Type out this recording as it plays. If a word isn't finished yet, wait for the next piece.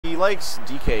likes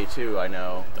DK too. I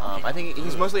know. I think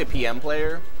he's mostly a PM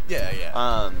player.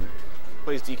 Yeah.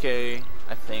 Plays DK,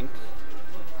 I think.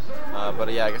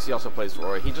 But yeah, I guess he also plays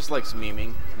Roy. He just likes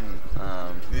memeing.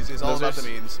 He's all about the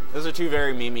memes. Those are two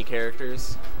very memey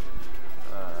characters.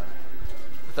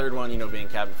 The third one, being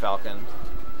Captain Falcon.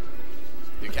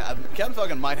 Dude, Captain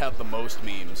Falcon might have the most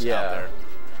memes out there.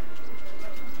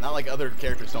 Not like other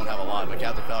characters don't have a lot, but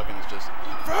Captain Falcon is just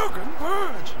Falcon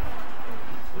Punch.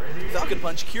 Falcon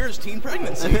Punch cures teen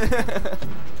pregnancy.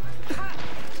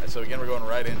 So again, we're going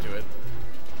right into it.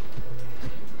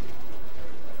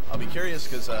 I'll be curious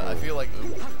because I feel like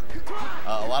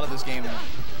a lot of this game,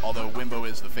 although Wimbo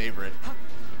is the favorite,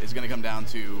 is going to come down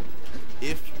to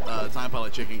if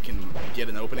TimePilotChicken can get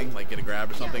an opening, like get a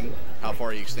grab or something, how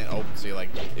far he extends. Oh, see, like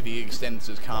if he extends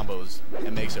his combos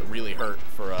and makes it really hurt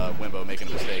for Wimbo making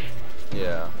a mistake.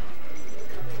 Yeah.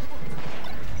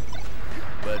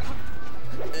 But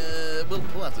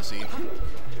we'll have to see.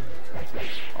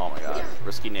 Oh my God,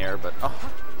 risky nair, but oh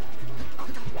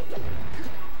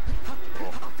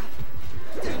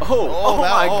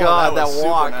my God, that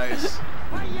walk. Nice.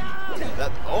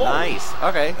 Nice.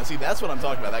 Okay. Now see, that's what I'm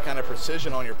talking about. That kind of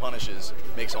precision on your punishes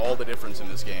makes all the difference in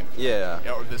this game. Yeah.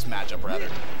 Or this matchup, rather.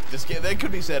 This game, that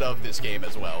could be said of this game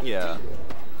as well. Yeah.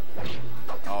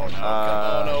 Oh no!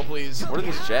 Oh no! Please. What are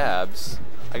these jabs?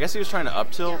 I guess he was trying to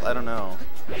up tilt. I don't know.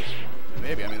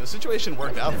 Maybe. I mean, the situation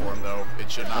worked out for him, though.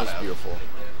 It should not have. That was beautiful.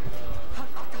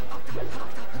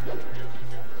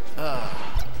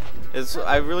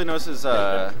 I really noticed his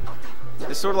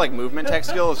sort of like movement tech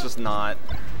skill is just not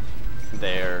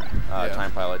there.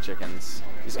 TimePilotChicken's.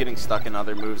 He's getting stuck in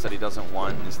other moves that he doesn't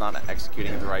want. He's not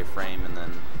executing the right frame, and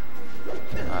then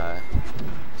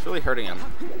it's really hurting him,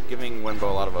 giving Wenbo a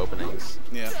lot of openings.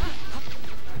 Yeah.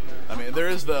 I mean, there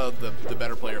is the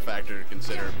better player factor to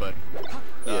consider, but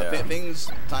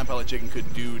things TimePilotChicken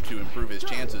could do to improve his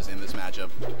chances in this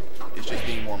matchup is just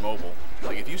being more mobile.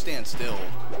 Like, if you stand still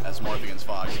as Marth against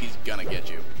Fox, he's gonna get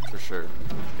you. For sure.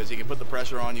 Because he can put the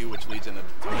pressure on you, which leads into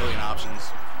a million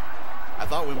options. I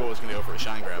thought Wimbo was gonna go for a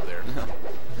shine grab there.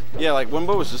 Yeah, like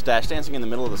Wimbo was just dash dancing in the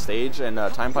middle of the stage, and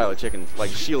TimePilotChicken like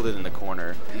shielded in the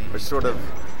corner, which sort of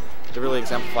it really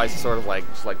exemplifies the sort of like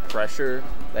just like pressure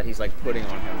that he's like putting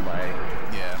on him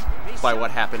by what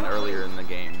happened earlier in the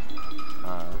game.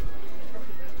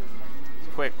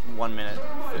 Quick 1 minute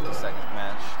 50-second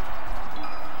match.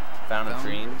 Fountain of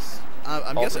Dreams.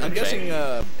 I'm guessing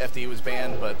FD was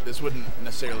banned, but this wouldn't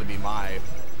necessarily be my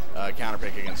counter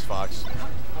pick against Fox.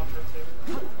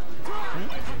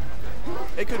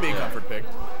 It could be a comfort pick,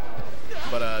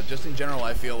 but just in general,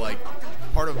 I feel like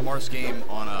part of Marth's game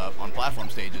on platform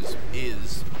stages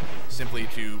is simply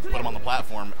to put him on the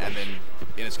platform and then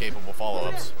inescapable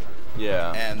follow-ups.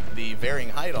 Yeah. And the varying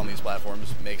height on these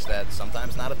platforms makes that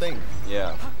sometimes not a thing.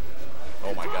 Yeah.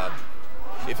 Oh my God.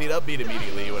 If he'd upbeat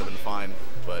immediately, it would have been fine,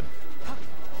 but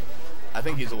I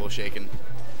think he's a little shaken.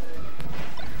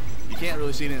 You can't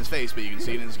really see it in his face, but you can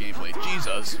see it in his gameplay.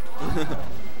 Jesus.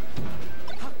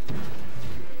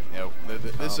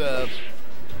 This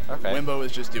Wimbo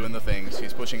is just doing the things.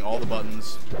 He's pushing all the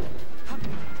buttons.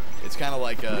 It's kind of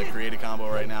like create a combo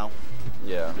right now.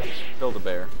 Yeah. Build a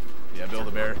bear. Yeah, build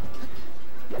a bear.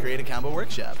 Create a combo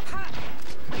workshop.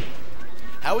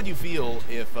 How would you feel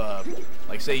if,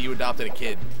 like, say you adopted a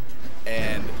kid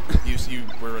and you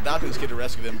were adopting this kid to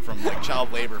rescue them from like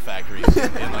child labor factories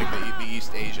in like the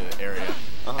East Asia area,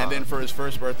 and then for his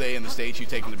first birthday in the States, you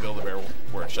take him to build a bear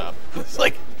workshop. It's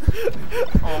like,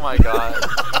 oh my God.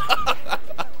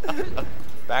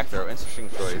 Back throw, interesting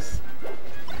choice.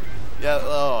 Yeah.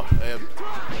 Oh,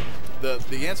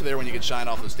 the answer there when you get shine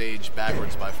off the stage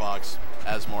backwards by Fox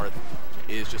as Marth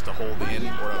is just to hold in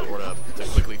or to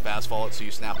quickly fast fall it so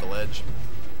you snap the ledge.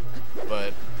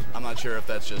 But I'm not sure if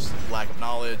that's just lack of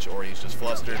knowledge or he's just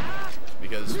flustered,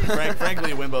 because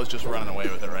frankly, Wimbo's just running away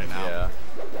with it right now. Yeah.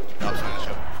 Drop smash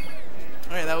up.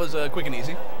 All right, that was quick and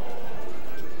easy.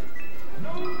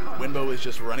 Wimbo is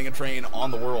just running a train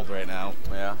on the world right now.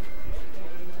 Yeah.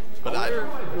 But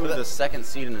who the second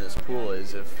seed in this pool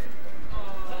is if.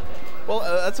 Well,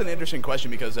 that's an interesting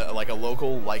question because like a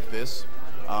local like this,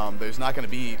 there's not going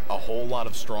to be a whole lot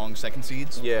of strong second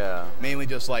seeds. Yeah. Mainly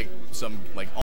just like some like